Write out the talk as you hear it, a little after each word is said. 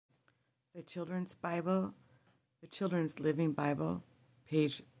The Children's Bible, the Children's Living Bible,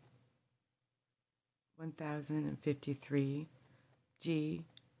 page 1053, G,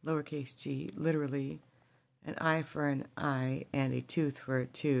 lowercase g, literally, an eye for an eye and a tooth for a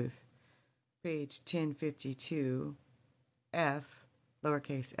tooth, page 1052, F,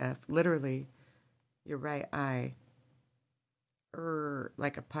 lowercase f, literally, your right eye,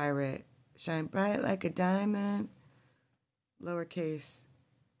 like a pirate, shine bright like a diamond, lowercase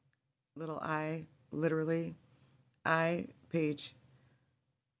little I, literally, I, page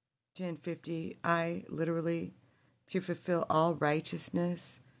 1050, I, literally, to fulfill all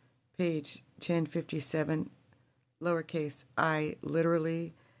righteousness, page 1057, lowercase I,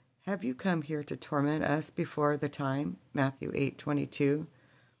 literally, have you come here to torment us before the time, Matthew 8:22,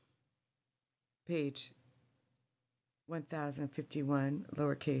 page 1051,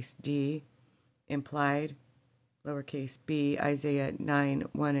 lowercase d, implied, lowercase b, Isaiah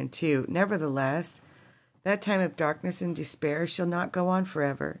 9:1 and 2. Nevertheless, that time of darkness and despair shall not go on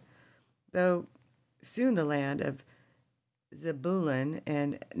forever, though soon the land of Zebulun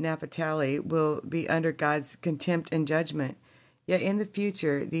and Naphtali will be under God's contempt and judgment. Yet in the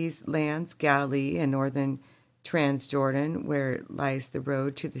future, these lands, Galilee and northern Transjordan, where lies the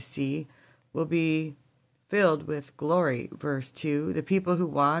road to the sea, will be filled with glory. Verse 2, the people who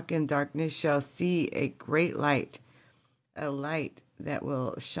walk in darkness shall see a great light, a light that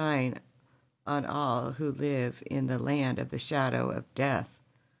will shine on all who live in the land of the shadow of death.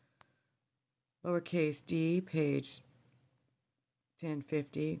 Lowercase d, page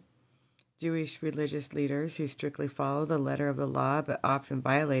 1050. Jewish religious leaders who strictly follow the letter of the law but often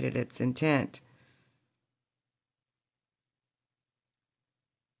violated its intent.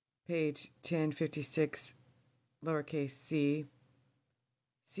 Page 1056, lowercase c.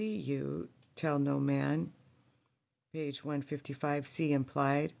 See you, tell no man. Page 155, c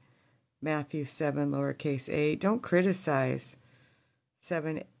implied. Matthew 7, lowercase a. Don't criticize.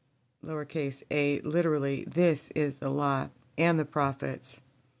 7, lowercase a, literally, this is the law and the prophets.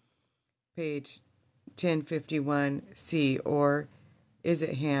 Page 1051, c, or is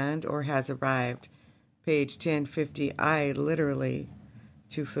at hand or has arrived. Page 1050, I, literally,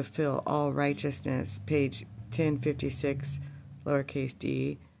 to fulfill all righteousness. Page 1056, lowercase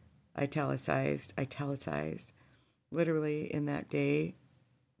d, italicized, literally in that day,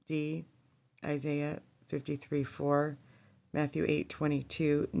 d, Isaiah 53:4, Matthew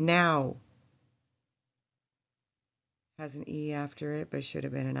 8:22. Now has an E after it, but should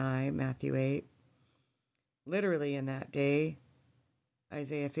have been an I, Matthew 8. Literally in that day,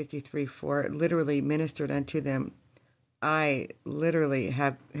 Isaiah 53:4, literally ministered unto them. I, literally,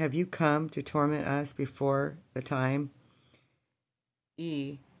 have you come to torment us before the time?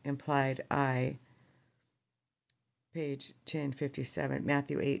 E, implied I, page 1057,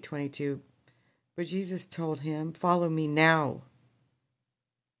 Matthew 8:22. But Jesus told him, follow me now.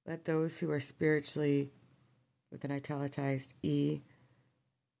 Let those who are spiritually, with an italicized E,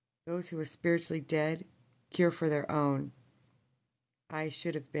 those who are spiritually dead, cure for their own. I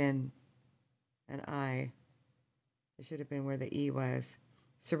should have been an I. It should have been where the E was.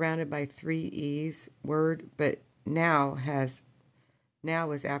 Surrounded by 3 E's, word, but now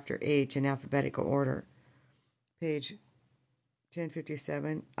is after H in alphabetical order. Page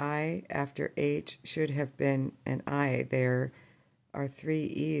 1057, I after H should have been an I. There are 3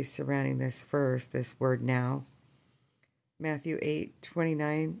 E's surrounding this verse, this word now. Matthew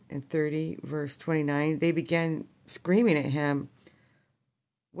 8:29 and 30, verse 29, they began screaming at him,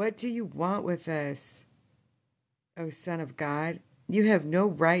 what do you want with us, O Son of God? You have no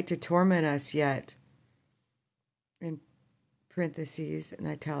right to torment us yet. In parentheses, an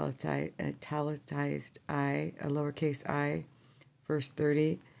italicized I, a lowercase I, verse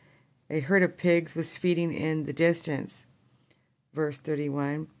 30. A herd of pigs was feeding in the distance. Verse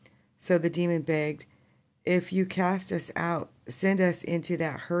 31. So the demon begged, if you cast us out, send us into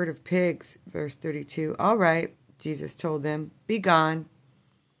that herd of pigs. Verse 32. All right, Jesus told them, be gone.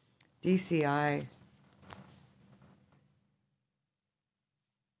 DCI.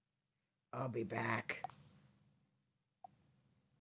 I'll be back.